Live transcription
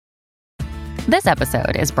This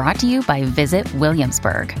episode is brought to you by Visit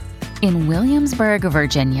Williamsburg. In Williamsburg,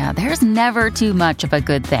 Virginia, there's never too much of a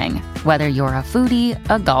good thing. Whether you're a foodie,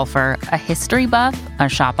 a golfer, a history buff, a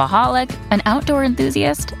shopaholic, an outdoor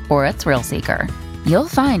enthusiast, or a thrill seeker, you'll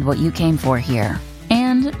find what you came for here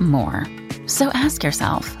and more. So ask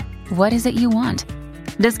yourself, what is it you want?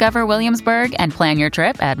 Discover Williamsburg and plan your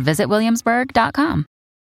trip at visitwilliamsburg.com.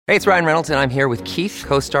 Hey, it's Ryan Reynolds, and I'm here with Keith,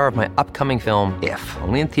 co-star of my upcoming film, If,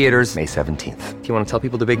 only in theaters May 17th. Do you want to tell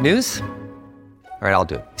people the big news? All right, I'll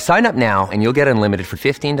do it. Sign up now and you'll get unlimited for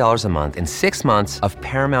 $15 a month and 6 months of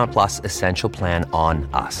Paramount Plus Essential Plan on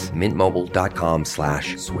us.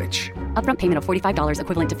 MintMobile.com/switch. Upfront payment of $45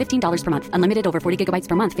 equivalent to $15 per month. Unlimited over 40 gigabytes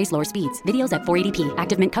per month. Face lower speeds. Videos at 480p.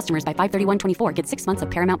 Active Mint customers by 531.24 get 6 months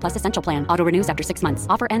of Paramount Plus Essential Plan. Auto renews after 6 months.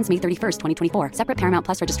 Offer ends May 31st, 2024. Separate Paramount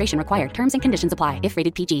Plus registration required. Terms and conditions apply if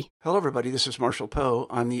rated PG. Hello, everybody. This is Marshall Poe.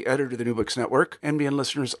 I'm the editor of the New Books Network. NBN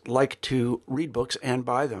listeners like to read books and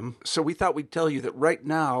buy them. So we thought we'd tell you that right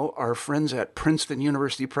now, our friends at Princeton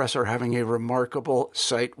University Press are having a remarkable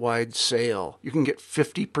site-wide sale. You can get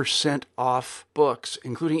 50% off books,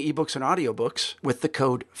 including ebooks and audiobooks, with the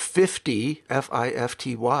code 50,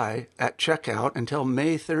 F-I-F-T-Y, at checkout until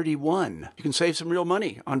May 31. You can save some real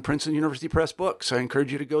money on Princeton University Press books. I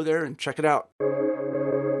encourage you to go there and check it out.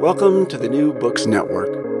 Welcome to the New Books Network.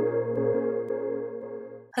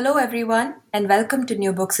 Hello, everyone, and welcome to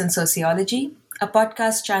New Books in Sociology, a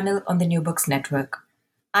podcast channel on the New Books Network.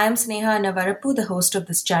 I am Sneha Navarapu, the host of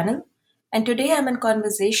this channel, and today I'm in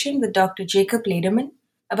conversation with Dr. Jacob Lederman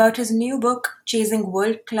about his new book, Chasing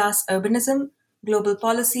World-Class Urbanism, Global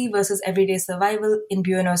Policy versus Everyday Survival in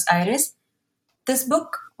Buenos Aires. This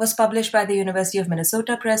book was published by the University of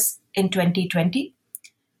Minnesota Press in 2020.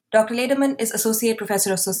 Dr. Lederman is Associate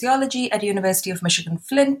Professor of Sociology at University of Michigan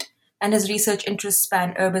Flint, and his research interests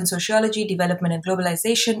span urban sociology, development and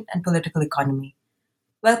globalization, and political economy.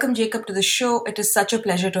 Welcome, Jacob, to the show. It is such a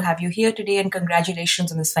pleasure to have you here today, and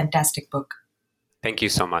congratulations on this fantastic book. Thank you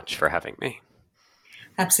so much for having me.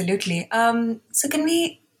 Absolutely. So can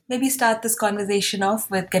we maybe start this conversation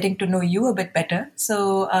off with getting to know you a bit better?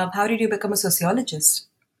 So how did you become a sociologist?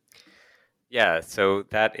 Yeah, so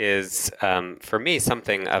that is, for me,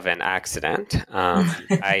 something of an accident.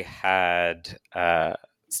 I had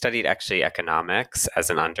studied actually economics as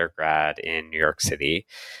an undergrad in New York City,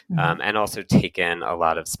 and also taken a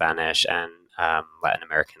lot of Spanish and Latin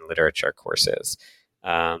American literature courses.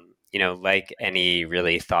 Like any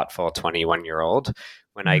really thoughtful 21-year-old,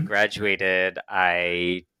 when I graduated,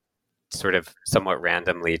 I sort of somewhat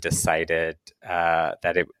randomly decided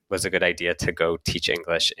that it was a good idea to go teach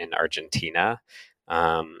English in Argentina.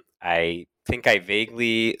 I think I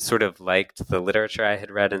vaguely sort of liked the literature I had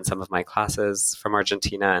read in some of my classes from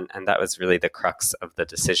Argentina, and that was really the crux of the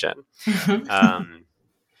decision.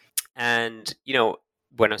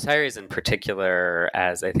 Buenos Aires in particular,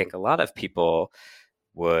 as I think a lot of people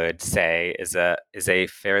would say, is a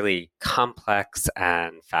fairly complex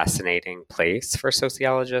and fascinating place for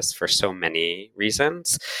sociologists for so many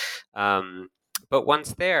reasons. But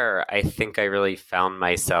once there, I think I really found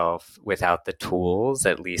myself without the tools,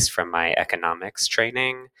 at least from my economics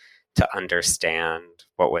training, to understand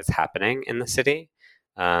what was happening in the city.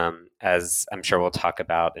 As I'm sure we'll talk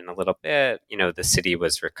about in a little bit, the city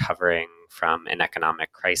was recovering from an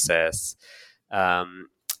economic crisis.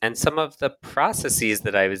 And some of the processes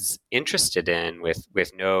that I was interested in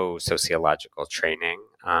with no sociological training,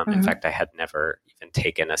 in fact, I had never even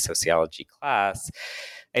taken a sociology class,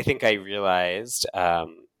 I think I realized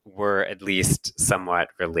were at least somewhat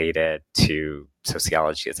related to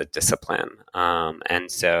sociology as a discipline. And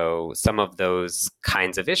so some of those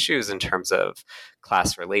kinds of issues in terms of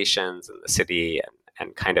class relations in the city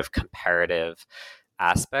and kind of comparative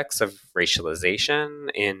aspects of racialization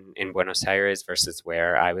in Buenos Aires versus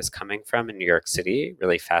where I was coming from in New York City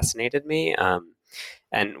really fascinated me.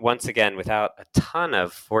 And once again, without a ton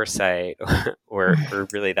of foresight or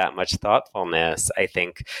really that much thoughtfulness, I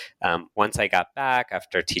think once I got back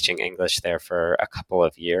after teaching English there for a couple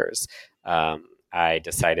of years, I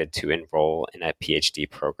decided to enroll in a PhD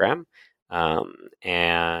program.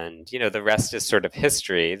 And the rest is sort of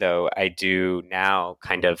history, though I do now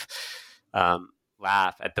kind of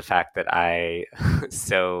laugh at the fact that I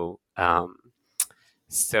so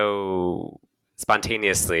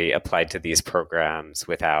spontaneously applied to these programs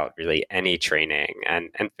without really any training and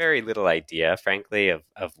very little idea, frankly,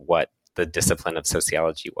 of what the discipline of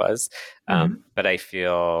sociology was. But I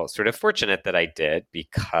feel sort of fortunate that I did,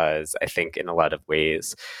 because I think in a lot of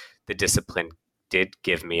ways, the discipline did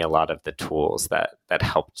give me a lot of the tools that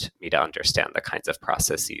helped me to understand the kinds of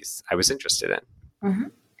processes I was interested in.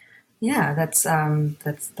 Yeah, that's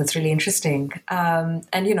really interesting. And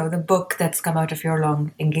the book that's come out of your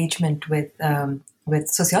long engagement with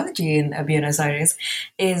sociology in Buenos Aires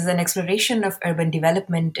is an exploration of urban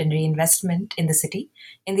development and reinvestment in the city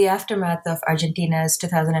in the aftermath of Argentina's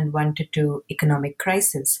 2001 to 2 economic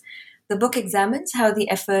crisis. The book examines how the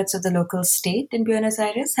efforts of the local state in Buenos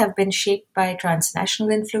Aires have been shaped by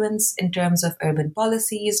transnational influence in terms of urban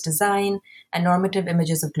policies, design, and normative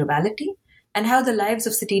images of globality, and how the lives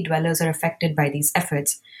of city dwellers are affected by these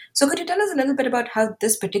efforts. So, could you tell us a little bit about how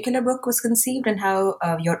this particular book was conceived and how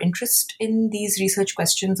your interest in these research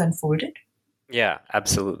questions unfolded? Yeah,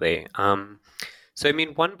 absolutely. So, I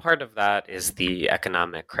mean, one part of that is the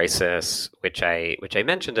economic crisis, which I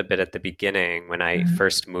mentioned a bit at the beginning when I Mhm.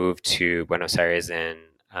 first moved to Buenos Aires in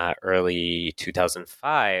early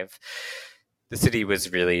 2005. The city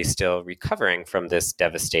was really still recovering from this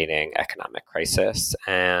devastating economic crisis.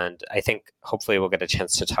 And I think hopefully we'll get a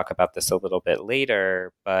chance to talk about this a little bit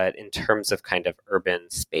later. But in terms of kind of urban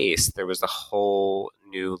space, there was a whole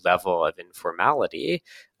new level of informality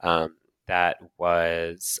that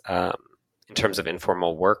was in terms of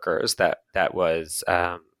informal workers that was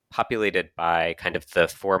populated by kind of the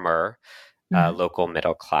former Mhm. local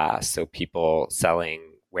middle class, so people selling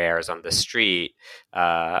wares on the street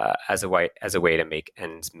as a way to make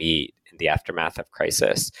ends meet in the aftermath of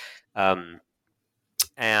crisis. Um,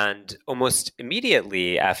 and almost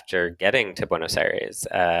immediately after getting to Buenos Aires,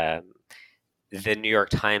 the New York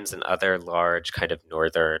Times and other large kind of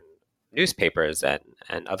northern newspapers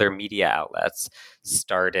and other media outlets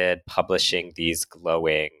started publishing these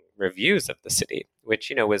glowing reviews of the city,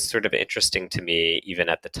 which, was sort of interesting to me even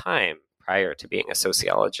at the time prior to being a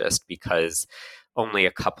sociologist, because only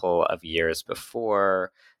a couple of years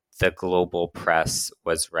before, the global press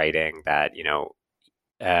was writing that,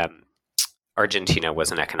 um, Argentina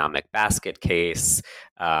was an economic basket case,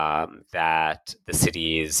 that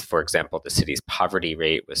for example, the city's poverty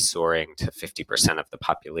rate was soaring to 50% of the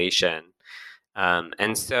population.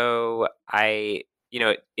 And so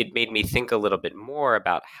it made me think a little bit more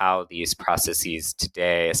about how these processes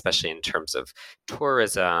today, especially in terms of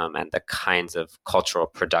tourism and the kinds of cultural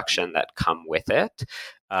production that come with it,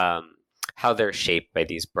 um, how they're shaped by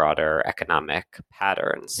these broader economic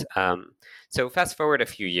patterns. So fast forward a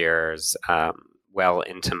few years, well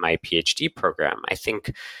into my PhD program, I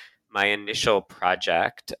think my initial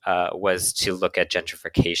project was to look at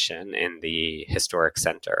gentrification in the historic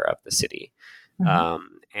center of the city. Mhm.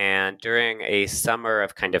 And during a summer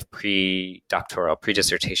of kind of pre-doctoral,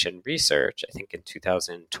 pre-dissertation research, I think in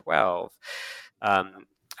 2012, um,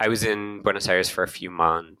 I was in Buenos Aires for a few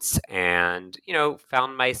months and,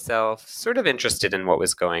 found myself sort of interested in what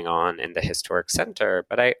was going on in the historic center.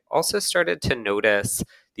 But I also started to notice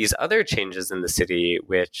these other changes in the city,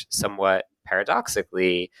 which somewhat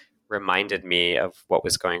paradoxically reminded me of what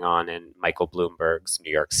was going on in Michael Bloomberg's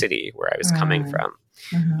New York City, where I was coming Mm. from.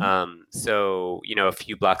 Mhm. So, a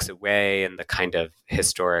few blocks away in the kind of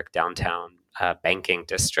historic downtown banking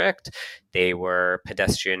district, they were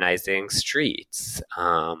pedestrianizing streets.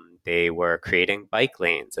 They were creating bike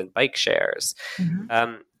lanes and bike shares.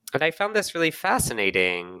 Mhm. And I found this really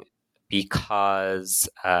fascinating because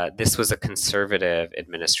this was a conservative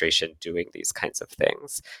administration doing these kinds of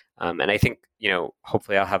things. And I think,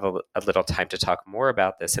 hopefully I'll have a little time to talk more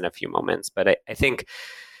about this in a few moments. But I think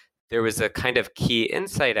there was a kind of key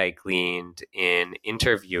insight I gleaned in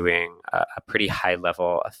interviewing a pretty high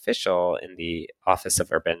level official in the Office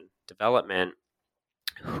of Urban Development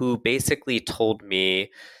who basically told me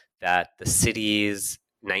that the city's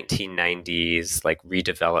 1990s like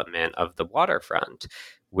redevelopment of the waterfront,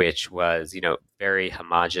 which was, very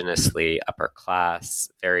homogeneously upper class,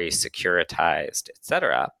 very securitized,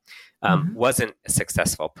 etc., Mhm. wasn't a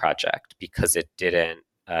successful project because it didn't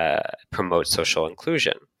promote social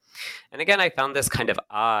inclusion. And again, I found this kind of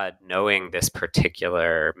odd knowing this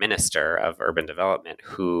particular minister of urban development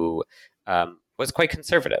who was quite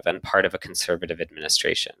conservative and part of a conservative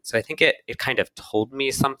administration. So I think it kind of told me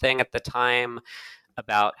something at the time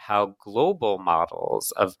about how global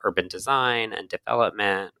models of urban design and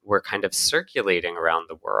development were kind of circulating around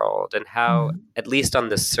the world, and how, Mhm. at least on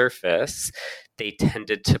the surface, they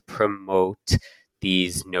tended to promote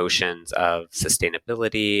these notions of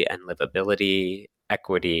sustainability and livability,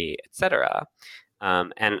 equity, etc.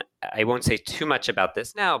 And I won't say too much about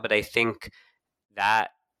this now, but I think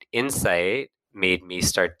that insight made me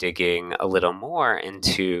start digging a little more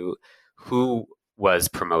into who was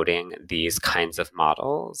promoting these kinds of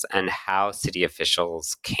models and how city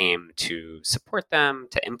officials came to support them,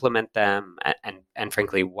 to implement them, and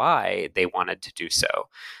frankly, why they wanted to do so.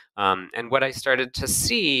 And what I started to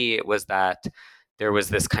see was that there was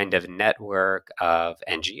this kind of network of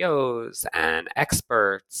NGOs and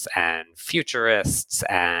experts and futurists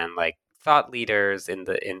and like thought leaders in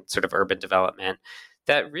sort of urban development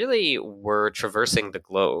that really were traversing the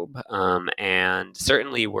globe, and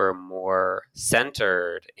certainly were more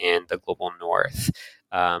centered in the global north,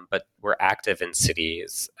 but were active in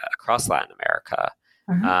cities across Latin America.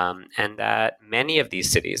 And that many of these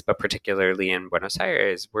cities, but particularly in Buenos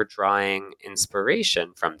Aires, were drawing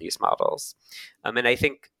inspiration from these models. And I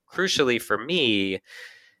think crucially for me,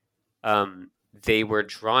 they were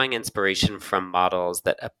drawing inspiration from models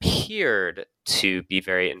that appeared to be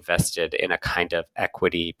very invested in a kind of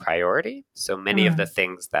equity priority. So many of the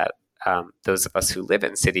things that those of us who live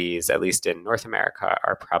in cities, at least in North America,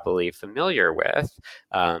 are probably familiar with,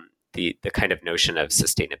 the kind of notion of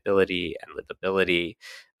sustainability and livability.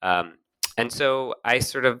 And so I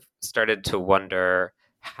sort of started to wonder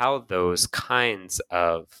how those kinds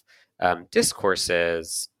of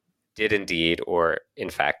discourses did indeed, or in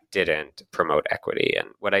fact didn't, promote equity. And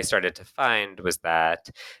what I started to find was that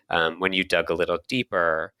when you dug a little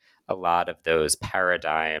deeper, a lot of those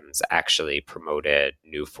paradigms actually promoted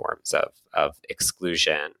new forms of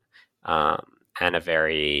exclusion, and a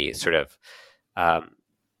very sort of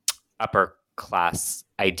upper class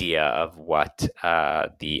idea of what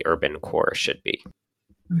the urban core should be.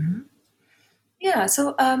 Yeah,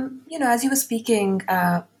 so, as you were speaking,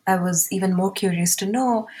 I was even more curious to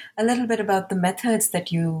know a little bit about the methods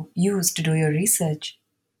that you used to do your research.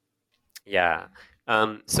 Yeah.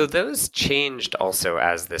 So those changed also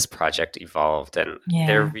as this project evolved. And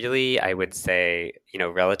they're really, I would say,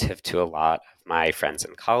 relative to a lot of my friends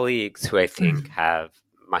and colleagues who I think have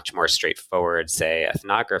much more straightforward, say,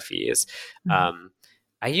 ethnographies.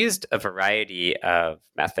 I used a variety of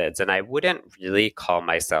methods, and I wouldn't really call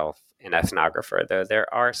myself an ethnographer, though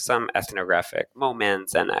there are some ethnographic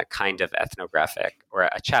moments and a kind of ethnographic, or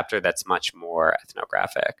a chapter that's much more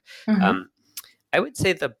ethnographic. I would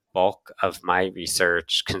say the bulk of my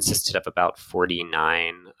research consisted of about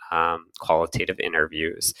 49 qualitative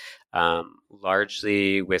interviews,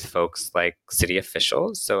 largely with folks like city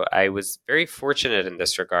officials. So I was very fortunate in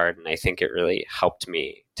this regard, and I think it really helped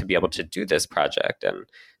me to be able to do this project. And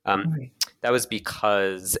that was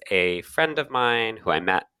because a friend of mine who I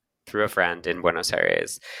met through a friend in Buenos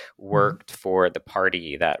Aires worked for the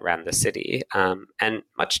party that ran the city. And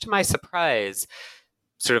much to my surprise,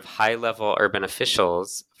 sort of high-level urban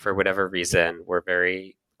officials, for whatever reason, were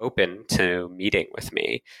very open to meeting with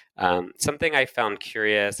me. Something I found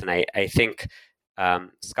curious, and I think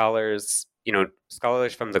scholars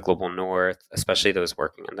from the global north, especially those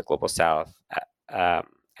working in the global south,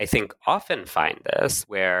 I think often find this,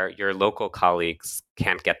 where your local colleagues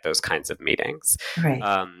can't get those kinds of meetings. Right.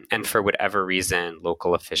 And for whatever reason,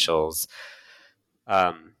 local officials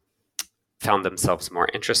found themselves more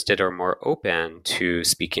interested or more open to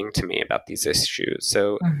speaking to me about these issues.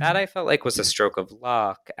 So that I felt like was a stroke of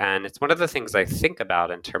luck. And it's one of the things I think about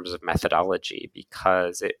in terms of methodology,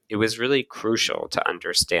 because it was really crucial to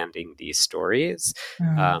understanding these stories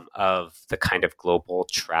of the kind of global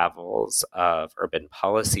travels of urban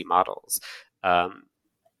policy models,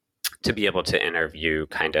 to be able to interview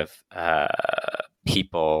kind of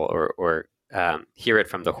people or hear it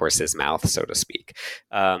from the horse's mouth, so to speak.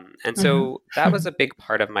 And so that was a big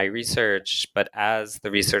part of my research. But as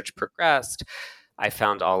the research progressed, I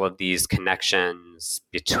found all of these connections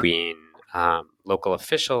between local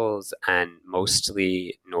officials and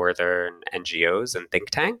mostly northern NGOs and think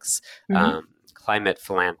tanks, climate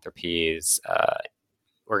philanthropies,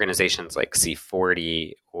 organizations like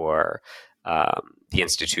C40 or the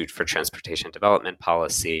Institute for Transportation Development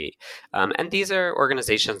Policy. And these are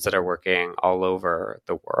organizations that are working all over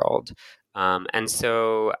the world. And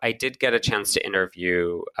so I did get a chance to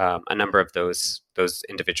interview a number of those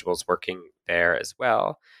individuals working there as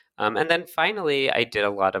well. And then finally, I did a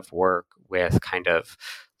lot of work with kind of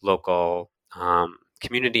local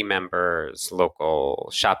community members, local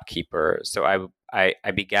shopkeepers. So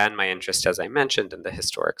I began my interest, as I mentioned, in the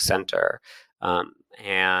historic center.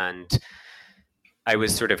 And I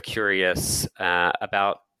was sort of curious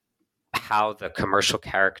about how the commercial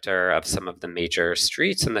character of some of the major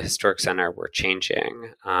streets in the historic center were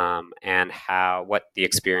changing, and what the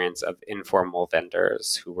experience of informal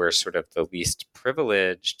vendors, who were sort of the least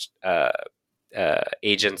privileged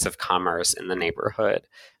agents of commerce in the neighborhood,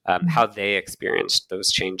 how they experienced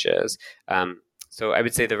those changes. So I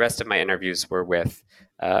would say the rest of my interviews were with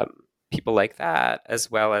people like that,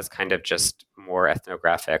 as well as kind of just more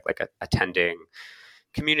ethnographic, like attending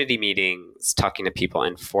community meetings, talking to people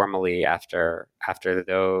informally after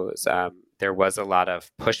those. there was a lot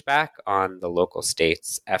of pushback on the local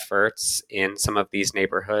state's efforts in some of these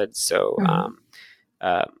neighborhoods. So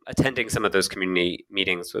attending some of those community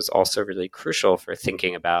meetings was also really crucial for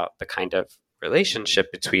thinking about the kind of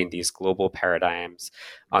relationship between these global paradigms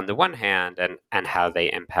on the one hand and how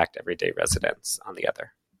they impact everyday residents on the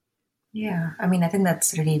other. Yeah, I mean, I think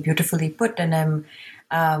that's really beautifully put, and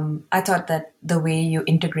I thought that the way you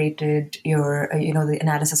integrated your, the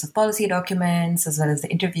analysis of policy documents as well as the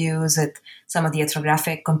interviews with some of the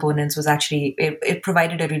ethnographic components was actually it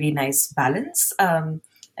provided a really nice balance,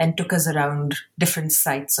 and took us around different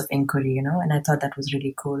sites of inquiry, and I thought that was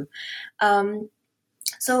really cool.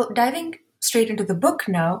 So diving straight into the book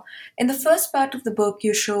now. In the first part of the book,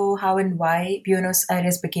 you show how and why Buenos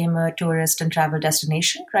Aires became a tourist and travel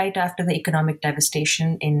destination right after the economic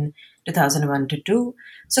devastation in 2001 to 2.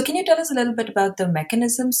 So can you tell us a little bit about the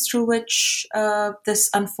mechanisms through which this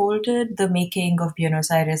unfolded, the making of Buenos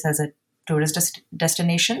Aires as a tourist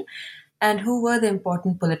destination, and who were the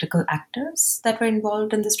important political actors that were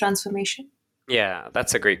involved in this transformation? Yeah,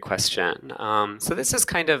 that's a great question. So this is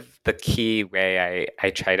kind of the key way I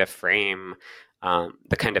try to frame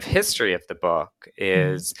the kind of history of the book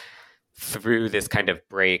is through this kind of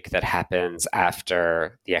break that happens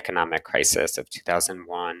after the economic crisis of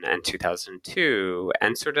 2001 and 2002,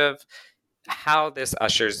 and sort of how this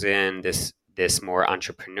ushers in this more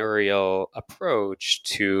entrepreneurial approach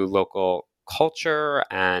to local culture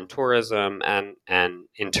and tourism and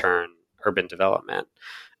in turn urban development.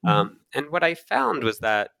 And what I found was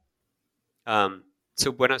that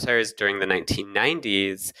so Buenos Aires during the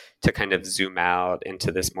 1990s, to kind of zoom out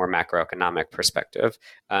into this more macroeconomic perspective,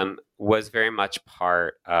 was very much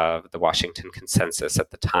part of the Washington Consensus at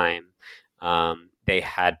the time. They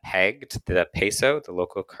had pegged the peso, the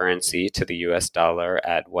local currency, to the US dollar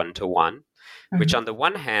at 1-to-1, which on the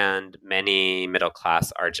one hand, many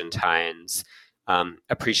middle-class Argentines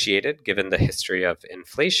appreciated given the history of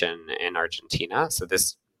inflation in Argentina. So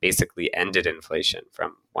this basically ended inflation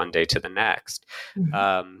from one day to the next.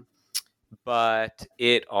 But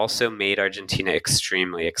it also made Argentina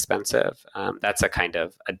extremely expensive. That's a kind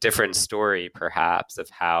of a different story, perhaps, of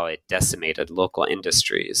how it decimated local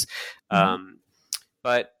industries.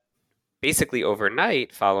 But basically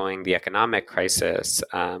overnight, following the economic crisis,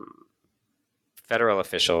 federal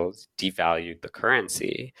officials devalued the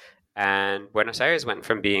currency. And Buenos Aires went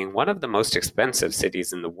from being one of the most expensive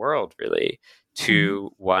cities in the world, really,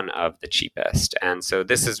 to one of the cheapest. And so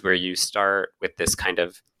this is where you start with this kind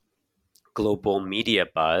of global media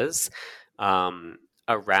buzz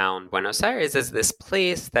around Buenos Aires as this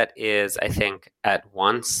place that is, I think, at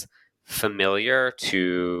once familiar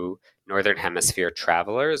to Northern Hemisphere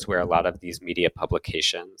travelers, where a lot of these media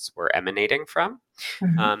publications were emanating from.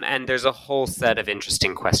 And there's a whole set of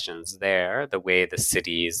interesting questions there, the way the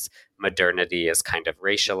city's modernity is kind of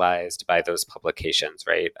racialized by those publications,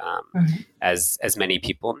 right? As many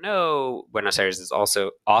people know, Buenos Aires is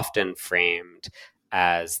also often framed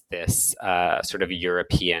as this sort of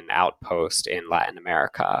European outpost in Latin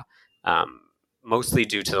America, mostly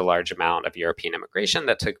due to the large amount of European immigration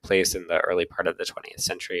that took place in the early part of the 20th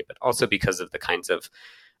century, but also because of the kinds of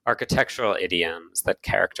architectural idioms that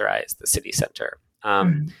characterize the city center.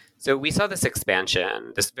 So we saw this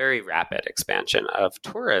expansion, this very rapid expansion of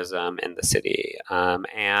tourism in the city.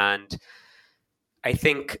 And I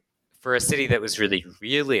think for a city that was really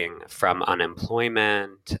reeling from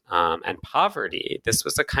unemployment and poverty, this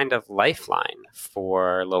was a kind of lifeline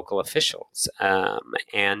for local officials.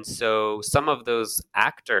 And so some of those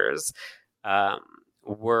actors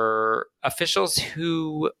were officials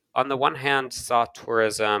who, on the one hand, saw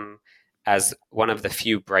tourism as one of the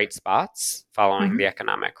few bright spots following the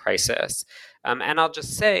economic crisis. And I'll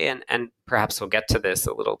just say, and perhaps we'll get to this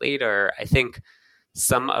a little later, I think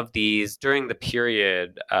some of these, during the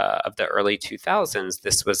period of the early 2000s,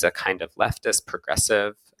 this was a kind of leftist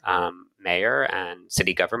progressive mayor and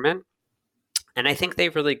city government. And I think they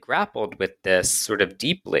really grappled with this sort of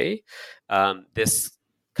deeply, this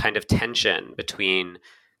kind of tension between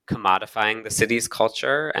commodifying the city's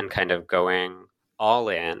culture and kind of going all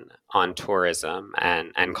in on tourism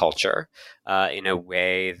and culture in a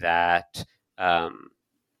way that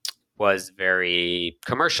was very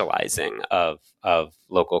commercializing of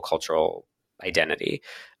local cultural identity,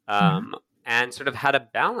 and sort of how to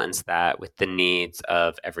balance that with the needs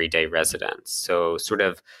of everyday residents. So sort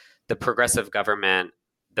of the progressive government,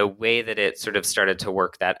 the way that it sort of started to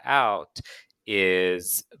work that out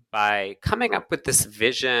is by coming up with this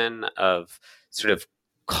vision of sort of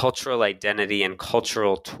cultural identity and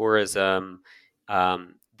cultural tourism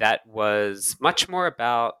that was much more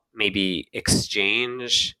about maybe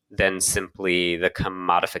exchange than simply the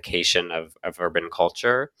commodification of urban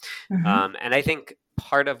culture. And I think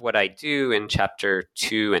part of what I do in chapter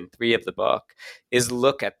 2 and 3 of the book is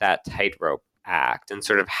look at that tightrope act and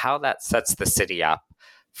sort of how that sets the city up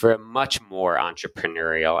for a much more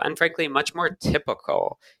entrepreneurial and frankly much more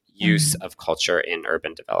typical use of culture in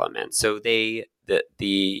urban development. So the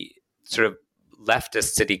sort of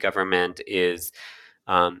leftist city government is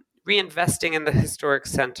reinvesting in the historic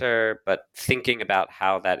center, but thinking about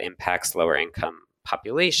how that impacts lower income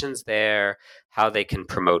populations there, how they can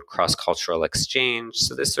promote cross-cultural exchange.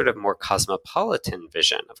 So this sort of more cosmopolitan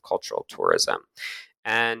vision of cultural tourism.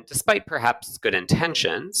 And despite perhaps good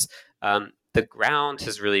intentions, the ground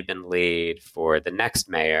has really been laid for the next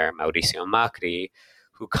mayor, Mauricio Macri,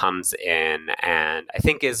 who comes in and I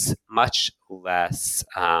think is much less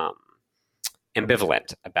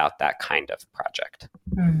ambivalent about that kind of project.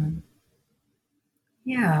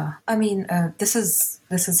 Yeah, I mean, this is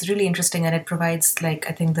really interesting, and it provides, like,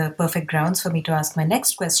 I think the perfect grounds for me to ask my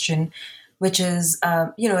next question, which is, I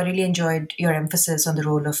really enjoyed your emphasis on the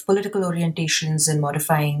role of political orientations in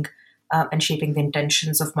modifying and shaping the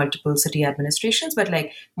intentions of multiple city administrations. But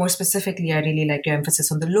like more specifically, I really liked your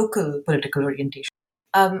emphasis on the local political orientation.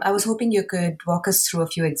 I was hoping you could walk us through a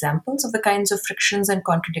few examples of the kinds of frictions and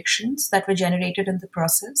contradictions that were generated in the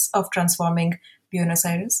process of transforming Buenos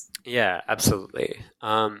Aires. Yeah, absolutely.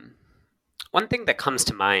 One thing that comes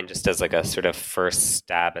to mind just as like a sort of first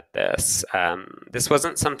stab at this, this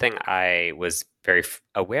wasn't something I was very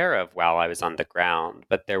aware of while I was on the ground,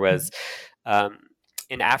 but there was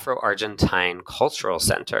an Afro-Argentine cultural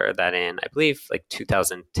center that in, I believe, like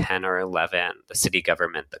 2010 or 11, the city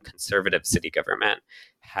government, the conservative city government,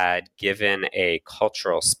 had given a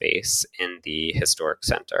cultural space in the historic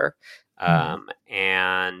center.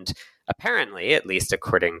 And apparently, at least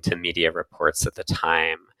according to media reports at the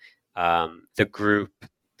time, the group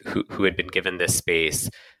who had been given this space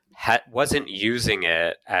wasn't using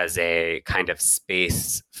it as a kind of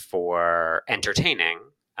space for entertaining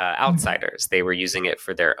outsiders. They were using it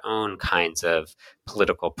for their own kinds of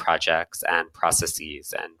political projects and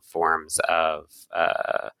processes and forms of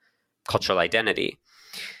cultural identity.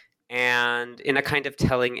 And in a kind of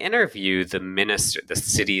telling interview, the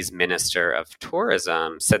city's minister of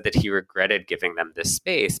tourism said that he regretted giving them this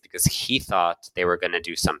space because he thought they were going to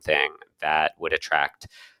do something that would attract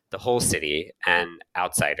the whole city and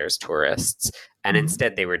outsiders, tourists, and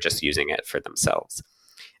instead they were just using it for themselves.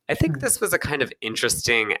 I think this was a kind of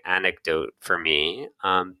interesting anecdote for me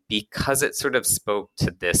because it sort of spoke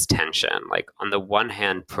to this tension, like on the one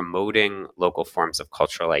hand, promoting local forms of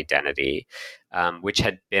cultural identity, which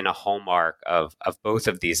had been a hallmark of both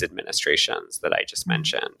of these administrations that I just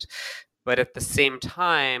mentioned, but at the same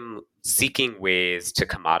time, seeking ways to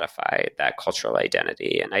commodify that cultural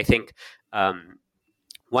identity. And I think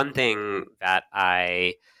one thing that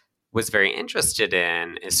I was very interested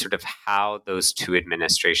in is sort of how those two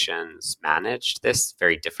administrations managed this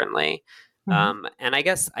very differently. And I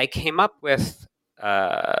guess I came up with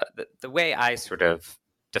the way I sort of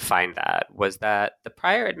defined that was that the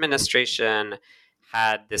prior administration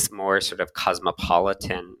had this more sort of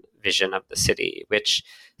cosmopolitan vision of the city, which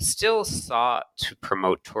still sought to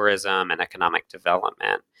promote tourism and economic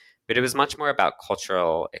development, but it was much more about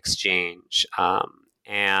cultural exchange.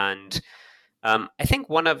 I think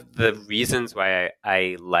one of the reasons why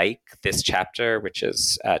I like this chapter, which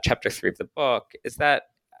is chapter 3 of the book, is that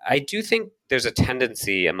I do think there's a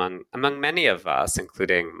tendency among many of us,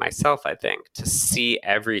 including myself, I think, to see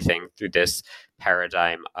everything through this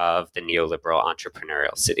paradigm of the neoliberal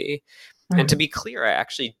entrepreneurial city. And to be clear, I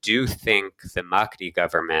actually do think the Macri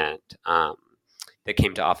government that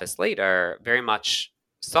came to office later very much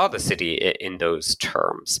saw the city in those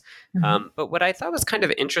terms. But what I thought was kind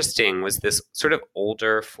of interesting was this sort of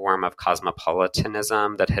older form of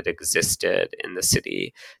cosmopolitanism that had existed in the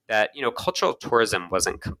city, that, cultural tourism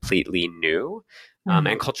wasn't completely new.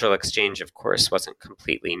 And cultural exchange, of course, wasn't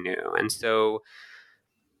completely new. And so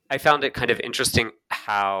I found it kind of interesting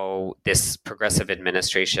how this progressive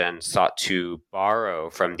administration sought to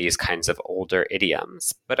borrow from these kinds of older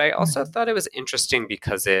idioms. But I also thought it was interesting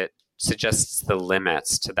because it suggests the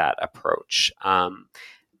limits to that approach.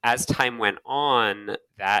 As time went on,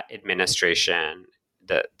 that administration,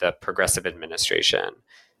 the progressive administration,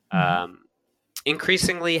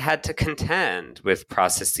 increasingly had to contend with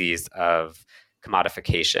processes of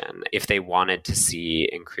commodification if they wanted to see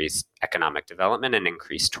increased economic development and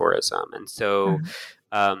increased tourism. And so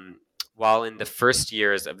while in the first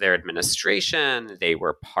years of their administration, they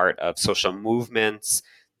were part of social movements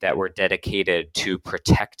that were dedicated to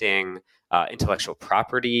protecting intellectual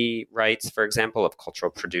property rights, for example, of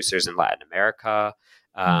cultural producers in Latin America,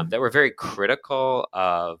 that were very critical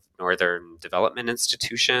of Northern development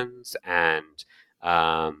institutions and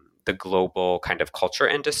the global kind of culture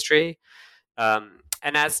industry.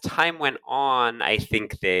 And as time went on, I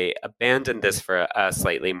think they abandoned this for a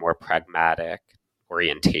slightly more pragmatic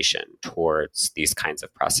orientation towards these kinds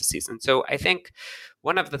of processes. And so I think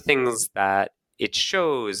one of the things that it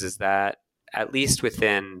shows is that, at least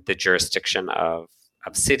within the jurisdiction of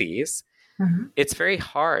cities, it's very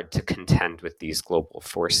hard to contend with these global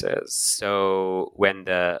forces. So when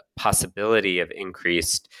the possibility of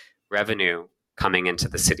increased revenue coming into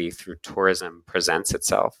the city through tourism presents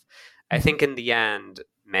itself, I think in the end,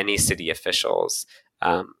 many city officials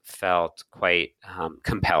felt quite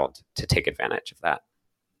compelled to take advantage of that.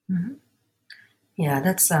 Yeah,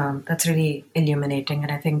 that's really illuminating,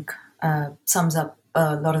 and I think sums up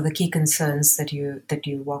a lot of the key concerns that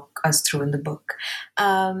you walk us through in the book.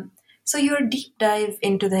 So your deep dive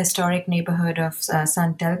into the historic neighborhood of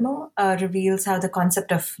San Telmo reveals how the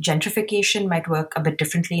concept of gentrification might work a bit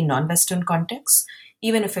differently in non-Western contexts,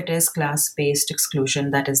 even if it is class-based exclusion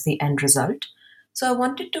that is the end result. So I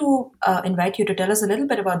wanted to invite you to tell us a little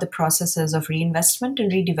bit about the processes of reinvestment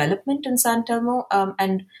and redevelopment in San Telmo,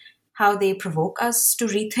 and how they provoke us to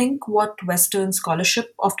rethink what Western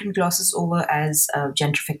scholarship often glosses over as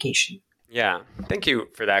gentrification. Yeah, thank you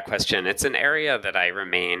for that question. It's an area that I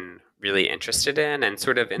remain really interested in and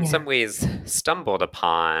sort of in some ways stumbled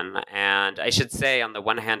upon. And I should say, on the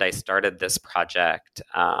one hand, I started this project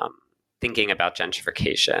thinking about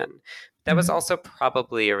gentrification. That was also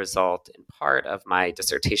probably a result in part of my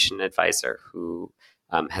dissertation advisor, who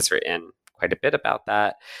has written quite a bit about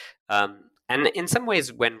that. And in some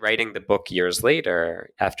ways, when writing the book years later,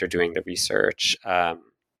 after doing the research, I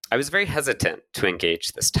was very hesitant to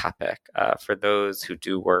engage this topic. For those who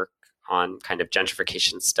do work on kind of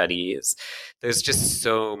gentrification studies, there's just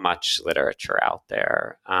so much literature out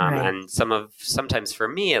there. And sometimes for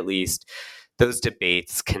me at least, those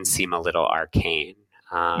debates can seem a little arcane.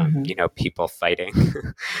 People fighting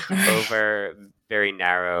over very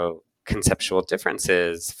narrow conceptual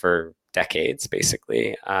differences for decades,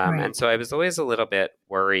 basically. And so I was always a little bit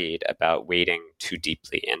worried about wading too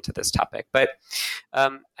deeply into this topic. But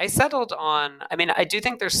I settled on, I do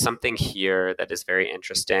think there's something here that is very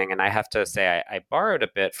interesting. And I have to say, I borrowed a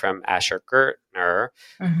bit from Asher Gertner,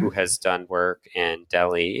 who has done work in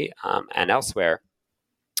Delhi and elsewhere.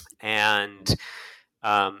 And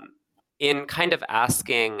in kind of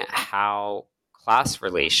asking how class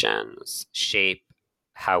relations shape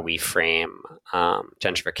how we frame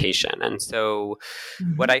gentrification. And so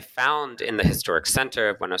what I found in the historic center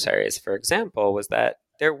of Buenos Aires, for example, was that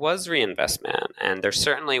there was reinvestment and there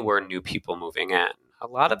certainly were new people moving in. A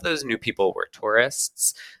lot of those new people were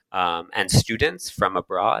tourists and students from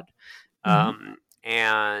abroad.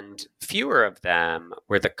 And fewer of them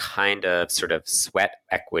were the kind of sort of sweat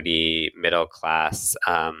equity, middle class,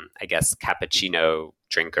 cappuccino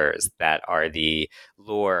drinkers that are the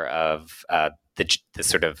lure of the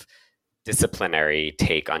sort of disciplinary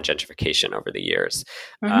take on gentrification over the years.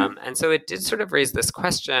 And so it did sort of raise this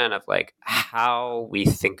question of like how we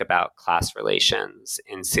think about class relations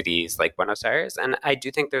in cities like Buenos Aires. And I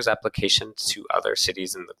do think there's application to other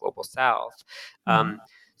cities in the global South.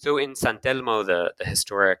 So in San Telmo,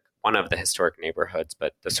 one of the historic neighborhoods,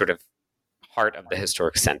 but the sort of heart of the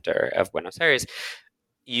historic center of Buenos Aires,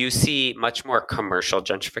 you see much more commercial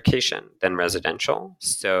gentrification than residential.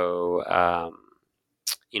 So,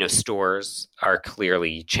 stores are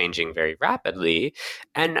clearly changing very rapidly,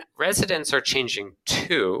 and residents are changing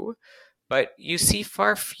too. But you see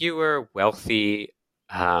far fewer wealthy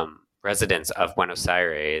residents of Buenos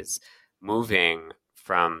Aires moving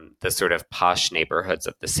from the sort of posh neighborhoods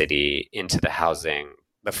of the city into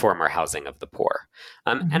the former housing of the poor.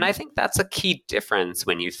 And I think that's a key difference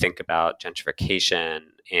when you think about gentrification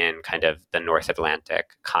in kind of the North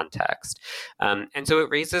Atlantic context. And so it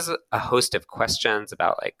raises a host of questions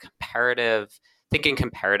about like thinking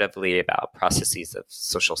comparatively about processes of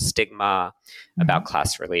social stigma, about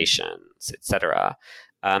class relations, et cetera.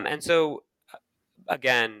 And so,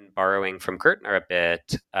 again, borrowing from Gertner a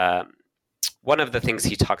bit, one of the things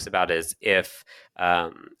he talks about is if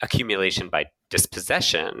accumulation by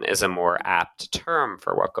dispossession is a more apt term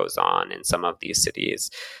for what goes on in some of these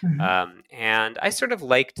cities. And I sort of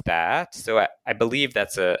liked that. So I believe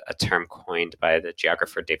that's a term coined by the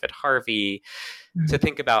geographer David Harvey to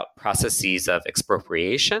think about processes of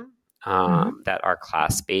expropriation that are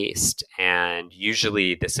class-based. And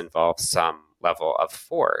usually this involves some level of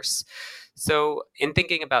force. So in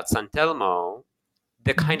thinking about San Telmo,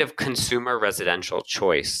 the kind of consumer residential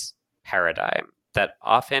choice paradigm that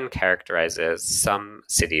often characterizes some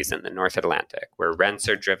cities in the North Atlantic, where rents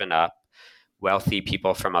are driven up, wealthy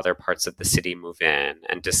people from other parts of the city move in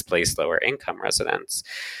and displace lower income residents,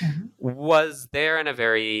 was there in a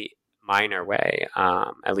very minor way,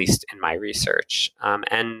 at least in my research.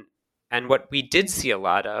 And what we did see a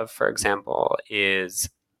lot of, for example, is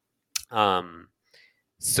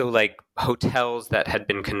so like hotels that had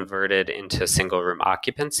been converted into single room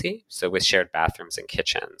occupancy, so with shared bathrooms and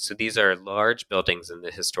kitchens. So these are large buildings in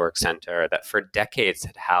the historic center that for decades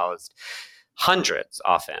had housed hundreds,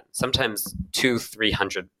 often, sometimes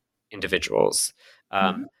 200-300 individuals,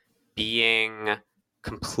 being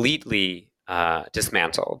completely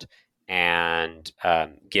dismantled and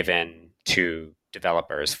given to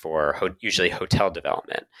developers for usually hotel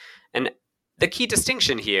development. And the key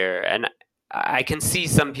distinction here, and I can see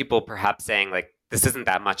some people perhaps saying like, this isn't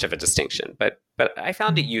that much of a distinction, but I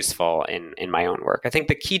found it useful in my own work. I think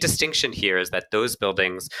the key distinction here is that those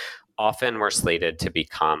buildings often were slated to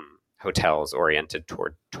become hotels oriented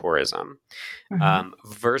toward tourism,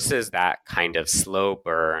 versus that kind of slow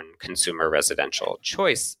burn consumer residential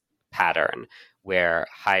choice pattern where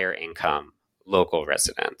higher income local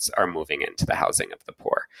residents are moving into the housing of the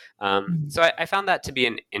poor. So I found that to be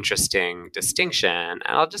an interesting distinction. And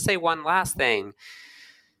I'll just say one last thing,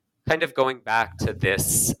 kind of going back to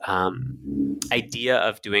this idea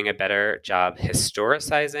of doing a better job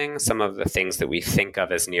historicizing some of the things that we think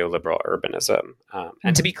of as neoliberal urbanism.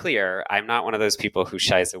 And to be clear, I'm not one of those people who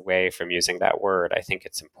shies away from using that word. I think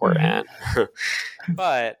it's important.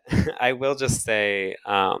 But I will just say,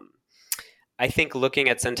 I think looking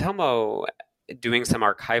at San Telmo, doing some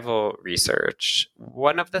archival research,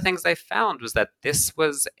 one of the things I found was that this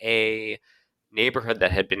was a neighborhood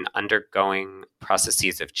that had been undergoing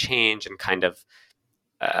processes of change and kind of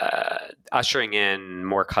ushering in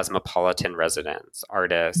more cosmopolitan residents,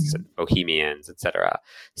 artists, bohemians, etc.,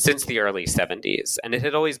 since the early 70s. And it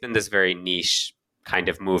had always been this very niche kind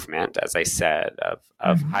of movement, as I said,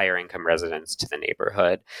 of higher income residents to the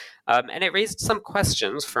neighborhood. And it raised some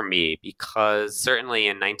questions for me because certainly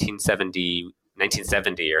in 1970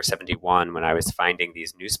 or 71, when I was finding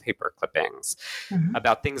these newspaper clippings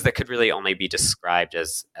about things that could really only be described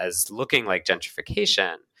as looking like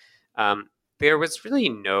gentrification, there was really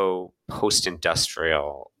no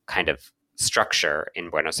post-industrial kind of structure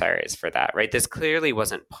in Buenos Aires for that, right? This clearly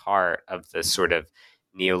wasn't part of the sort of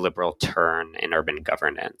neoliberal turn in urban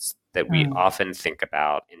governance that we often think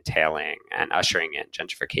about entailing and ushering in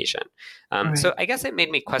gentrification. So I guess it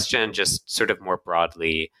made me question just sort of more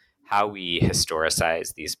broadly how we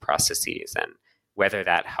historicize these processes and whether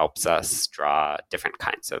that helps us draw different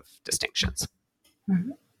kinds of distinctions.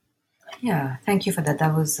 Yeah, thank you for that.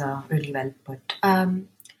 That was really well put.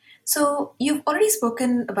 So you've already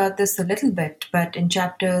spoken about this a little bit, but in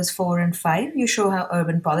chapters 4 and 5, you show how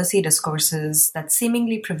urban policy discourses that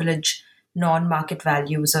seemingly privilege non-market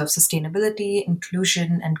values of sustainability,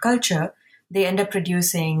 inclusion, and culture, they end up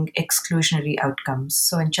producing exclusionary outcomes.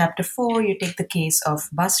 So in chapter 4, you take the case of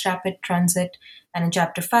bus rapid transit, and in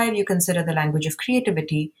chapter 5, you consider the language of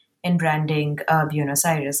creativity in branding Buenos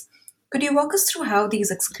Aires. Could you walk us through how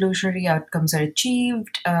these exclusionary outcomes are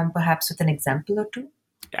achieved, perhaps with an example or two?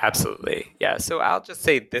 Absolutely. Yeah. So I'll just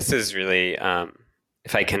say this is really,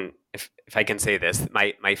 if I can say this,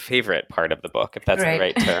 my favorite part of the book, if that's the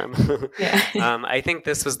right term. I think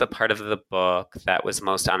this was the part of the book that was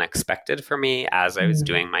most unexpected for me as I was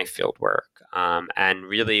doing my field work. And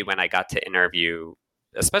really when I got to interview,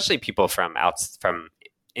 especially people from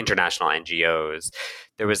international NGOs,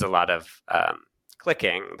 there was a lot of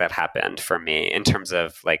clicking that happened for me in terms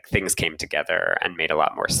of like things came together and made a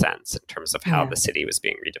lot more sense in terms of how the city was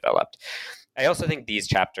being redeveloped. I also think these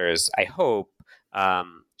chapters, I hope,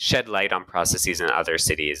 shed light on processes in other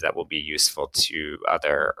cities that will be useful to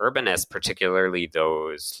other urbanists, particularly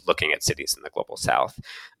those looking at cities in the global south.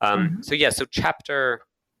 So chapter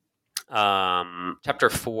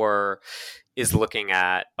 4 is looking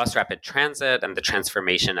at bus rapid transit and the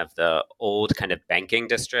transformation of the old kind of banking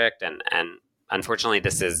district. And unfortunately,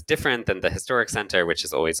 this is different than the historic center, which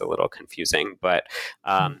is always a little confusing. But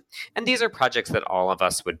and these are projects that all of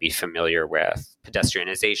us would be familiar with: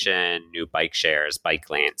 pedestrianization, new bike shares, bike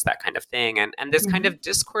lanes, that kind of thing. And this kind of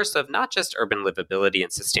discourse of not just urban livability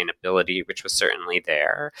and sustainability, which was certainly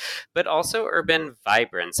there, but also urban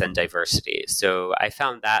vibrance and diversity. So I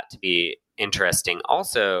found that to be interesting.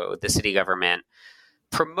 Also, the city government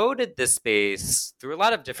promoted this space through a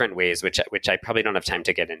lot of different ways, which I probably don't have time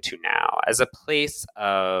to get into now, as a place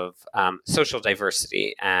of social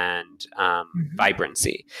diversity and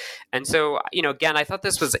vibrancy. And so, again, I thought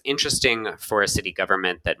this was interesting for a city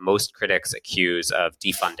government that most critics accuse of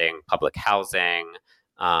defunding public housing,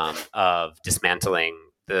 of dismantling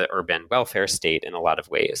the urban welfare state in a lot of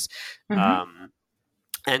ways.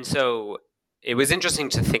 And so it was interesting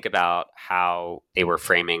to think about how they were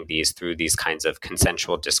framing these through these kinds of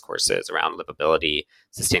consensual discourses around livability,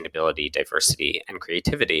 sustainability, diversity, and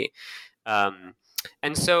creativity. And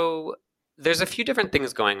so there's a few different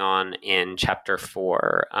things going on in chapter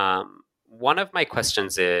 4. One of my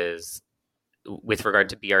questions is, with regard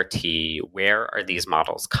to BRT, where are these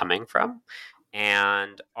models coming from?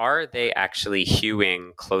 And are they actually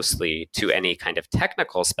hewing closely to any kind of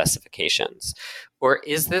technical specifications? Or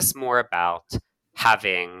is this more about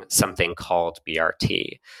having something called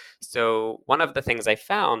BRT? So one of the things I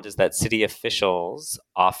found is that city officials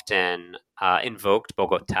often invoked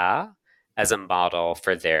Bogota as a model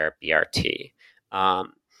for their BRT.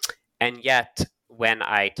 And yet, when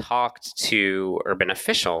I talked to urban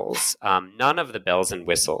officials, none of the bells and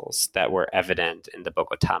whistles that were evident in the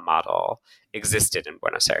Bogota model existed in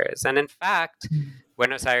Buenos Aires. And in fact,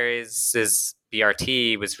 Buenos Aires'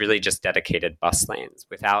 BRT was really just dedicated bus lanes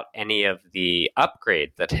without any of the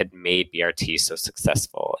upgrade that had made BRT so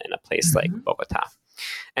successful in a place like Bogota.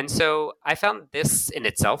 And so I found this in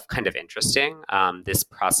itself kind of interesting, this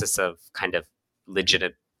process of kind of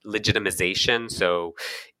legitimization. So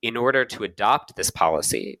in order to adopt this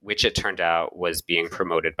policy, which it turned out was being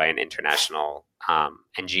promoted by an international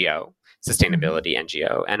NGO, sustainability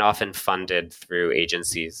NGO, and often funded through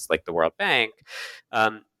agencies like the World Bank,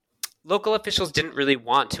 local officials didn't really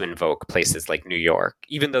want to invoke places like New York,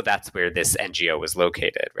 even though that's where this NGO was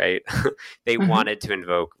located, right? They wanted to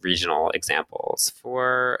invoke regional examples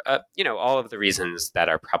for, all of the reasons that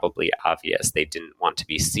are probably obvious. They didn't want to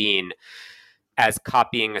be seen as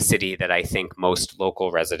copying a city that I think most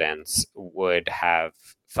local residents would have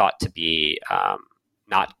thought to be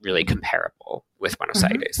not really comparable with Buenos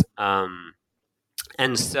Aires.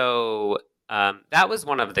 And so that was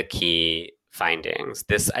one of the key findings,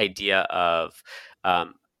 this idea of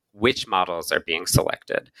which models are being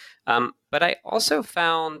selected. But I also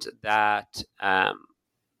found that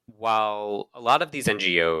while a lot of these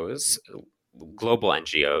NGOs, global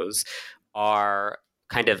NGOs, are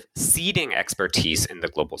kind of seeding expertise in the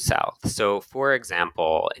global south. So, for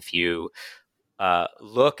example, if you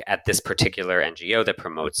look at this particular NGO that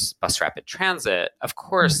promotes bus rapid transit, of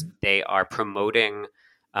course, they are promoting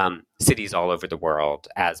cities all over the world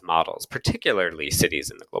as models, particularly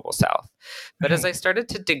cities in the global south. But as I started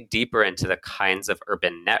to dig deeper into the kinds of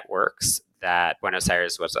urban networks that Buenos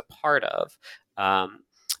Aires was a part of,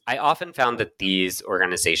 I often found that these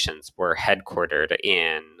organizations were headquartered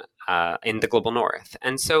in the global north.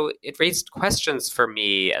 And so it raised questions for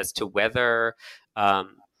me as to whether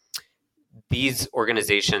these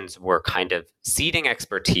organizations were kind of seeding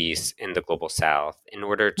expertise in the global south in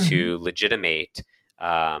order to legitimate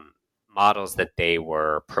models that they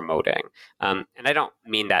were promoting. And I don't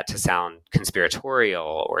mean that to sound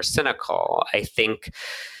conspiratorial or cynical. I think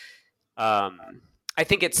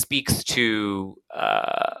it speaks to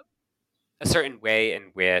a certain way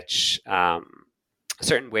in which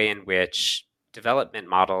development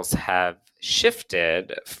models have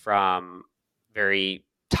shifted from very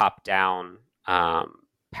top-down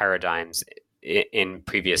paradigms in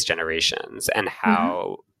previous generations, and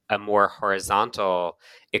how a more horizontal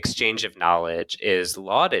exchange of knowledge is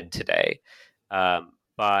lauded today.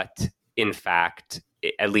 But in fact,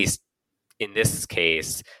 at least in this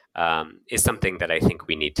case, is something that I think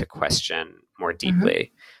we need to question more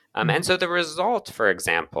deeply. And so the result, for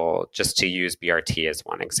example, just to use BRT as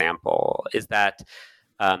one example, is that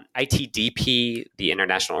ITDP, the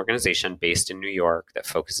international organization based in New York that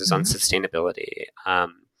focuses on sustainability,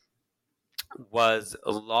 was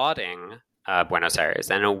lauding Buenos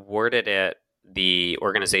Aires and awarded it the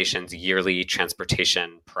organization's yearly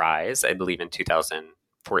transportation prize, I believe in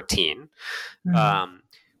 2014,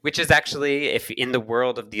 which is actually, if in the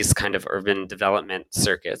world of these kind of urban development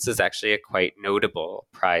circuits, is actually a quite notable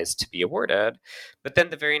prize to be awarded. But then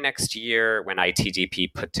the very next year, when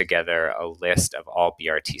ITDP put together a list of all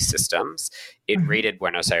BRT systems, it rated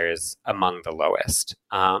Buenos Aires among the lowest.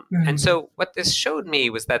 And so what this showed me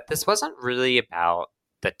was that this wasn't really about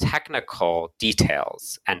the technical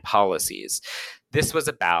details and policies. This was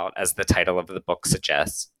about, as the title of the book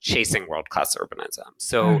suggests, chasing world-class urbanism.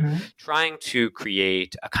 So trying to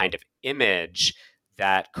create a kind of image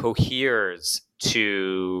that coheres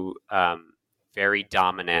to very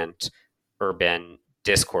dominant urban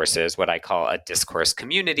discourses, what I call a discourse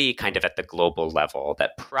community, kind of at the global level,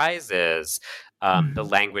 that prizes the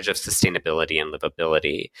language of sustainability and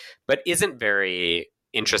livability, but isn't very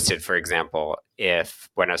interested, for example, if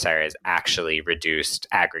Buenos Aires actually reduced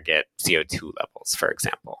aggregate CO2 levels, for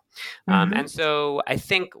example. And so I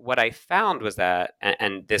think what I found was that,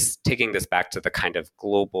 and this taking this back to the kind of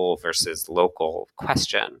global versus local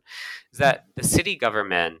question, is that the city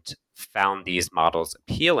government found these models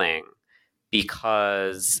appealing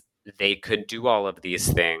because they could do all of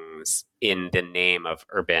these things in the name of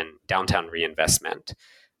urban downtown reinvestment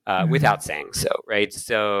without saying so, right?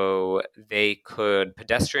 So they could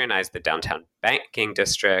pedestrianize the downtown banking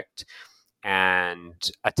district and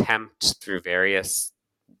attempt through various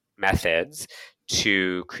methods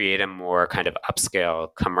to create a more kind of upscale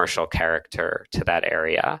commercial character to that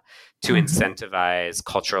area, to incentivize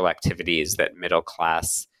cultural activities that middle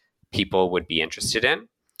class people would be interested in,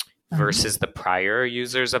 versus the prior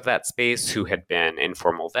users of that space who had been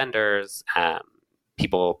informal vendors,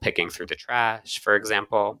 people picking through the trash, for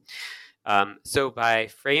example. So by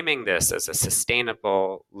framing this as a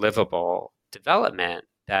sustainable, livable development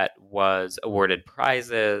that was awarded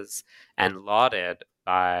prizes and lauded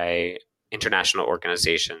by international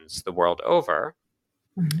organizations the world over,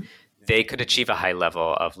 they could achieve a high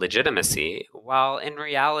level of legitimacy, while in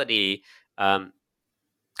reality,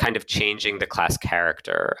 kind of changing the class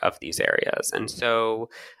character of these areas. And so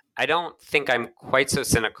I don't think I'm quite so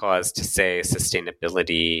cynical as to say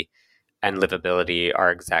sustainability and livability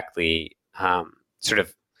are exactly sort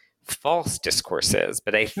of false discourses,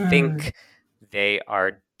 but I think they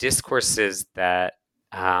are discourses that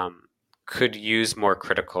could use more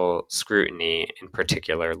critical scrutiny in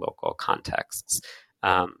particular local contexts.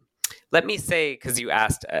 Let me say, because you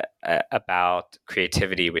asked about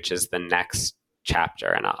creativity, which is the next chapter,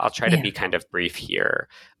 and I'll try to be kind of brief here.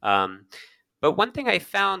 But one thing I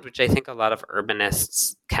found, which I think a lot of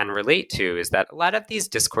urbanists can relate to, is that a lot of these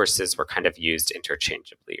discourses were kind of used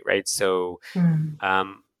interchangeably, right? So,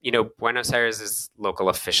 Buenos Aires' local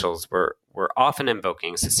officials were often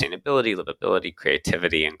invoking sustainability, livability,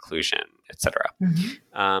 creativity, inclusion, etc.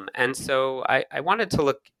 And so I wanted to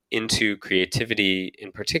look into creativity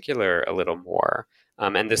in particular a little more.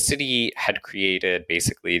 And the city had created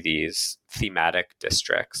basically these thematic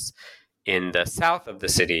districts in the south of the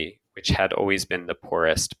city, which had always been the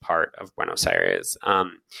poorest part of Buenos Aires.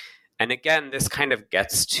 And again, this kind of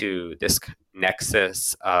gets to this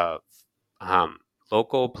nexus of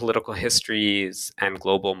local political histories and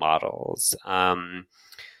global models.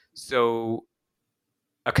 So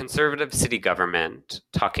a conservative city government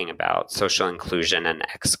talking about social inclusion and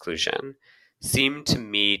exclusion seemed to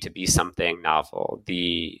me to be something novel,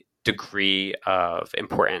 the degree of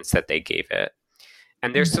importance that they gave it.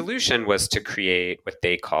 And their solution was to create what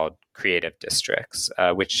they called creative districts,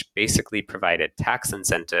 which basically provided tax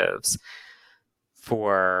incentives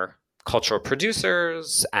for cultural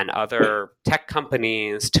producers and other tech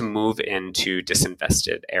companies to move into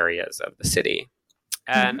disinvested areas of the city.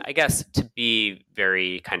 And I guess to be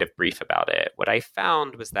very kind of brief about it, what I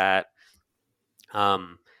found was that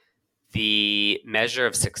the measure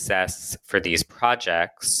of success for these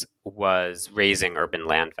projects was raising urban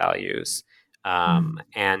land values.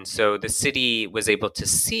 And so the city was able to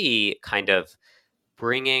see kind of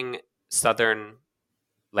bringing southern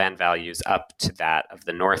land values up to that of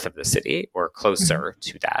the north of the city, or closer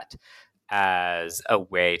to that, as a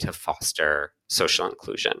way to foster social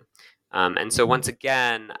inclusion. And so once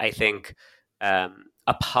again, I think a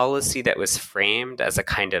policy that was framed as a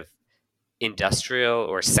kind of industrial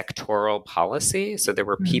or sectoral policy. So there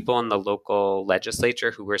were people in the local legislature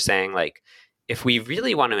who were saying, like, if we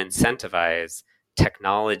really want to incentivize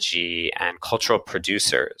technology and cultural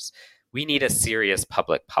producers, we need a serious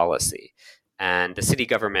public policy. And the city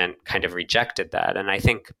government kind of rejected that. And I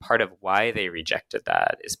think part of why they rejected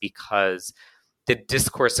that is because the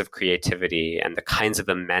discourse of creativity and the kinds of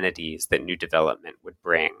amenities that new development would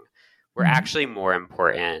bring were actually more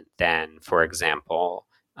important than, for example,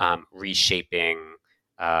 reshaping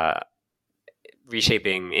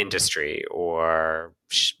industry or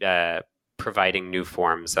providing new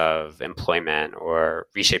forms of employment or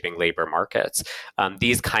reshaping labor markets.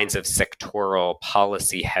 These kinds of sectoral,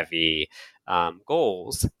 policy-heavy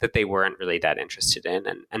goals that they weren't really that interested in.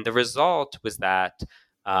 And the result was that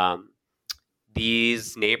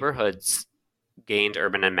these neighborhoods gained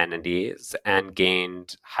urban amenities and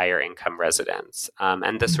gained higher income residents.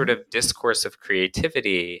 And the sort of discourse of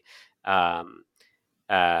creativity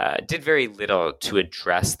did very little to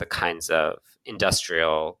address the kinds of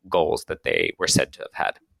industrial goals that they were said to have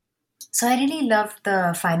had. So I really loved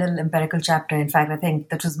the final empirical chapter. In fact, I think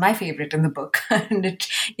that was my favorite in the book. And it,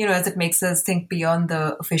 as it makes us think beyond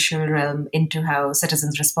the official realm into how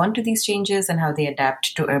citizens respond to these changes and how they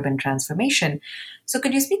adapt to urban transformation. So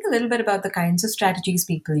could you speak a little bit about the kinds of strategies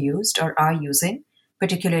people used or are using,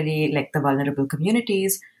 particularly like the vulnerable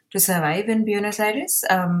communities, to survive in Buenos Aires?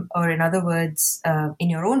 Or in other words, in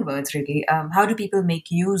your own words, really, how do people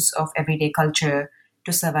make use of everyday culture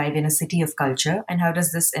to survive in a city of culture, and how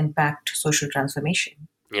does this impact social transformation?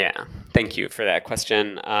 Yeah, thank you for that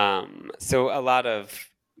question. So a lot of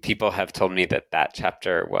people have told me that that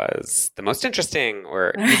chapter was the most interesting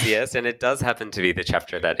or easiest, and it does happen to be the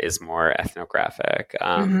chapter that is more ethnographic.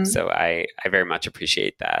 So I very much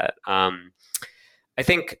appreciate that. I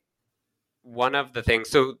think one of the things,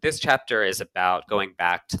 so this chapter is about going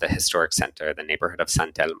back to the historic center, the neighborhood of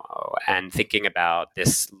San Telmo, and thinking about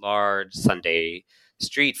this large Sunday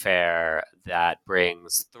street fair that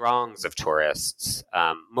brings throngs of tourists,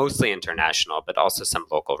 mostly international, but also some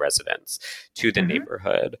local residents, to the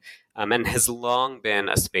neighborhood, and has long been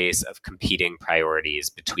a space of competing priorities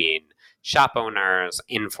between shop owners,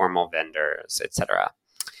 informal vendors, etc.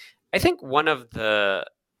 I think one of the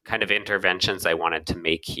kind of interventions I wanted to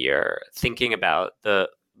make here, thinking about the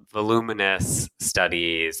voluminous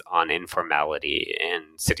studies on informality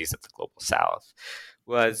in cities of the global south,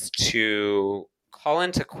 was to call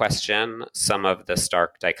into question some of the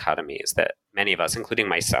stark dichotomies that many of us, including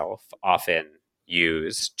myself, often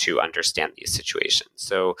use to understand these situations.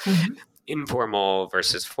 So informal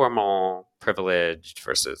versus formal, privileged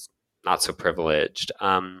versus not so privileged.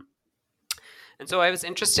 And so I was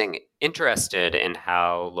interested in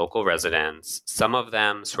how local residents, some of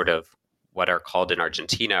them sort of what are called in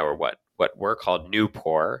Argentina, or what were called new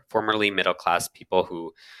poor, formerly middle-class people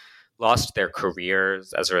who lost their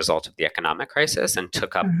careers as a result of the economic crisis and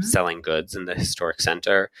took up selling goods in the historic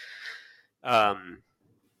center.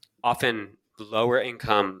 Often lower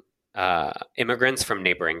income immigrants from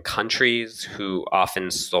neighboring countries who often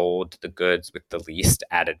sold the goods with the least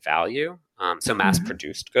added value. So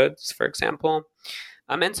mass-produced goods, for example.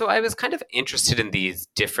 And so I was kind of interested in these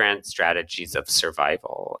different strategies of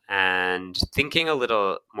survival and thinking a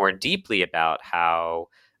little more deeply about how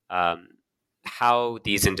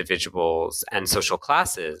these individuals and social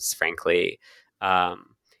classes, frankly,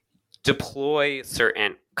 deploy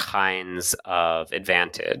certain kinds of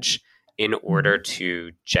advantage in order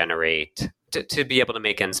to generate, to be able to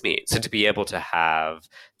make ends meet. So to be able to have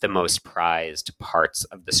the most prized parts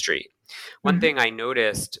of the street. One thing I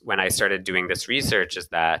noticed when I started doing this research is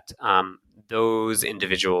that those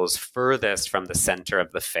individuals furthest from the center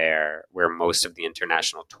of the fair, where most of the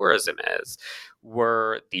international tourism is,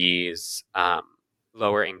 were these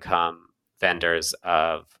lower income vendors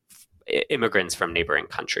of immigrants from neighboring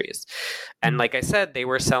countries. And like I said, they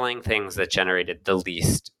were selling things that generated the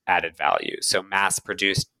least added value. So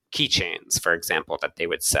mass-produced keychains, for example, that they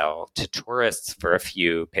would sell to tourists for a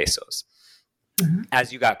few pesos.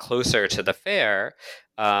 As you got closer to the fair,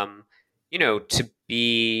 to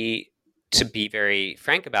be very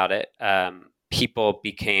frank about it, people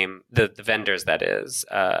became, the vendors, that is,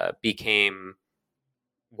 became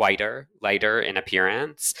whiter, lighter in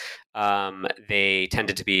appearance. They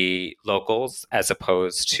tended to be locals as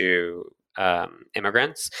opposed to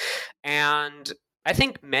immigrants. And I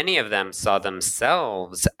think many of them saw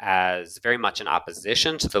themselves as very much in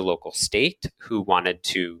opposition to the local state, who wanted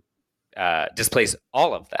to displace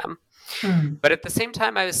all of them. But at the same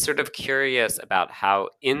time, I was sort of curious about how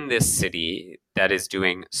in this city that is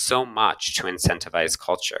doing so much to incentivize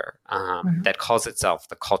culture, that calls itself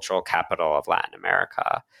the cultural capital of Latin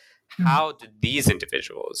America, how did these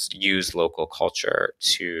individuals use local culture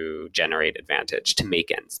to generate advantage, to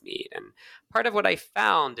make ends meet? And part of what I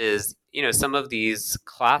found is, some of these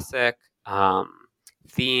classic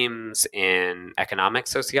themes in economic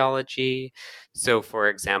sociology. So, for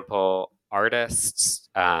example, artists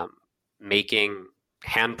making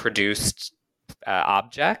hand-produced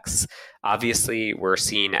objects obviously were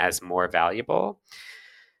seen as more valuable,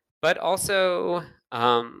 but also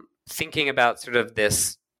thinking about sort of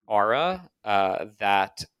this aura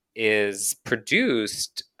that is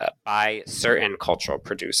produced by certain cultural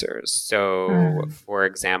producers. So, for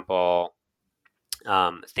example,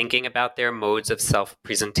 thinking about their modes of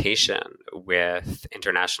self-presentation with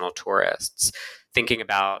international tourists, thinking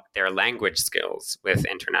about their language skills with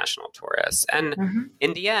international tourists. And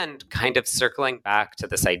in the end, kind of circling back to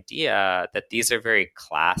this idea that these are very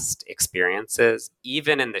classed experiences,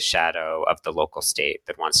 even in the shadow of the local state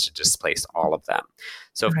that wants to displace all of them.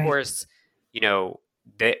 So, of course,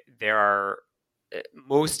 there are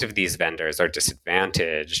most of these vendors are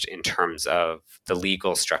disadvantaged in terms of the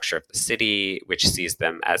legal structure of the city, which sees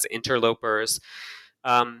them as interlopers.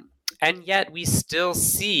 And yet we still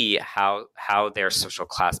see how their social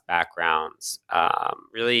class backgrounds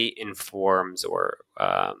really informs or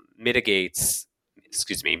mediates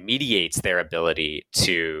their ability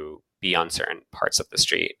to be on certain parts of the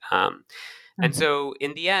street. And so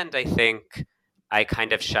in the end, I think I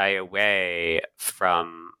kind of shy away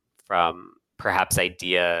from perhaps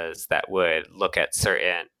ideas that would look at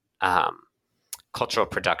certain cultural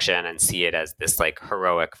production and see it as this like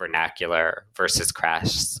heroic vernacular versus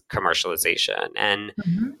crass commercialization. And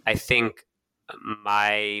I think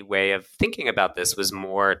my way of thinking about this was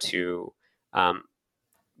more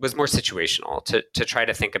situational, to try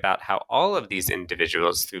to think about how all of these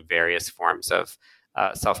individuals, through various forms of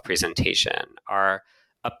self-presentation, are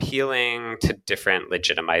appealing to different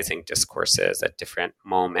legitimizing discourses at different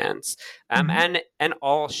moments, and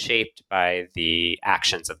all shaped by the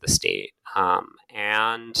actions of the state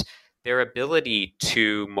and their ability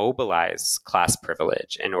to mobilize class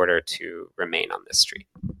privilege in order to remain on the street.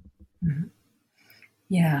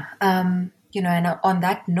 Yeah. And on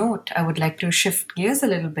that note, I would like to shift gears a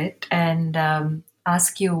little bit and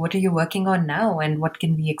ask you, what are you working on now, and what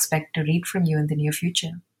can we expect to read from you in the near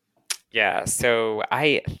future? Yeah, so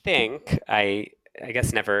I think, I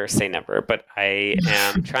guess never say never, but I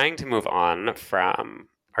am trying to move on from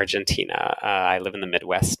Argentina. I live in the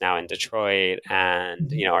Midwest now in Detroit,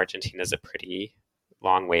 and Argentina is a pretty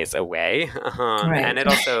long ways away. Right. And it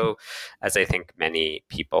also, as I think many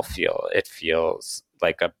people feel, it feels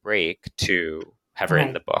like a break to have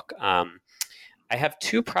written the book. I have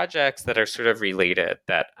two projects that are sort of related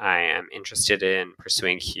that I am interested in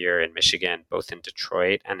pursuing here in Michigan, both in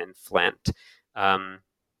Detroit and in Flint. In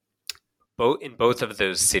both of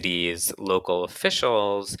those cities, local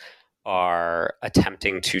officials are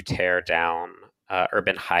attempting to tear down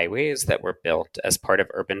urban highways that were built as part of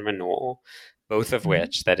urban renewal, both of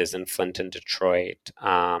which, that is in Flint and Detroit,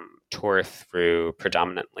 tore through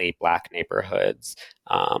predominantly Black neighborhoods,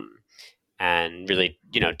 and really,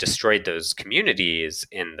 destroyed those communities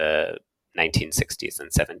in the 1960s and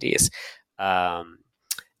 70s.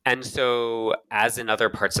 And so, as in other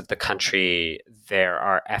parts of the country, there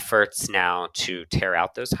are efforts now to tear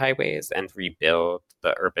out those highways and rebuild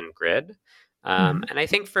the urban grid. And I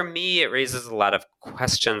think for me, it raises a lot of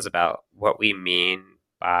questions about what we mean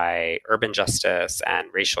by urban justice and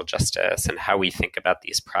racial justice and how we think about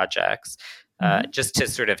these projects. Just to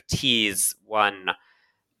sort of tease one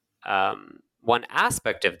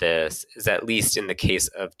aspect of this is, at least in the case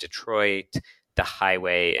of Detroit, the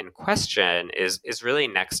highway in question is really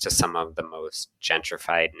next to some of the most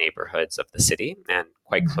gentrified neighborhoods of the city and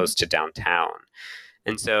quite close to downtown.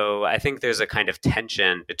 And so I think there's a kind of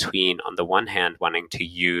tension between, on the one hand, wanting to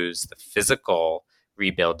use the physical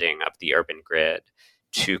rebuilding of the urban grid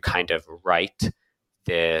to kind of right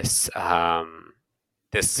this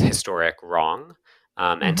historic wrong,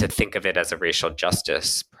 and to think of it as a racial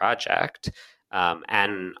justice project.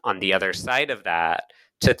 And on the other side of that,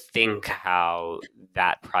 to think how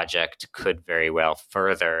that project could very well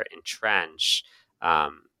further entrench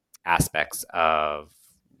aspects of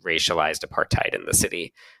racialized apartheid in the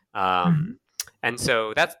city. And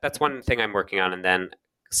so that's one thing I'm working on. And then,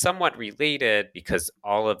 somewhat related, because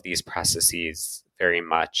all of these processes very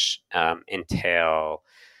much entail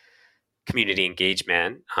community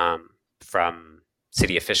engagement from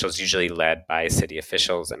city officials, usually led by city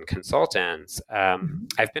officials and consultants.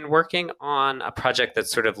 I've been working on a project that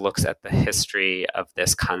sort of looks at the history of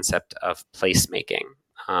this concept of placemaking,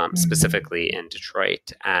 specifically in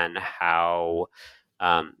Detroit, and how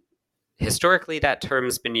historically that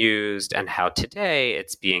term's been used and how today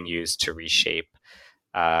it's being used to reshape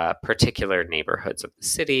particular neighborhoods of the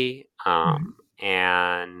city,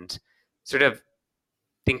 and sort of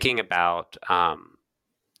thinking about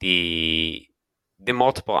the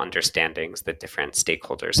multiple understandings that different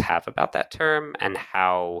stakeholders have about that term, and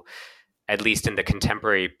how, at least in the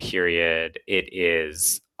contemporary period, it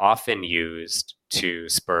is often used to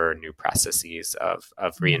spur new processes of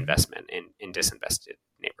reinvestment in disinvested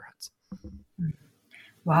neighborhoods.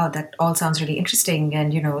 Wow, that all sounds really interesting.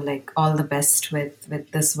 And, like, all the best with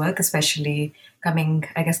this work, especially coming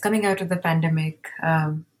out of the pandemic,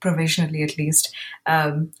 provisionally at least.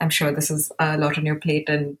 I'm sure this is a lot on your plate,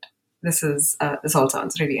 and this all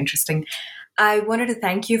sounds really interesting. I wanted to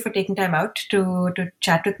thank you for taking time out to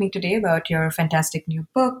chat with me today about your fantastic new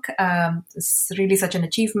book. It's really such an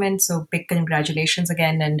achievement. So big congratulations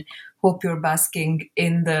again, and hope you're basking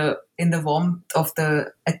in the warmth of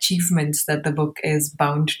the achievements that the book is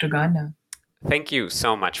bound to garner. Thank you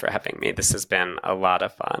so much for having me. This has been a lot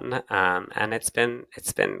of fun, and it's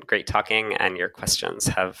been great talking. And your questions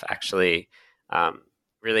have actually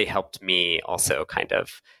really helped me also kind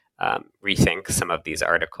of rethink some of these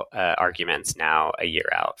arguments now a year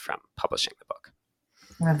out from publishing the book.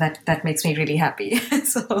 Well, that makes me really happy.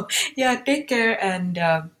 So, yeah, take care and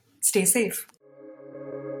stay safe.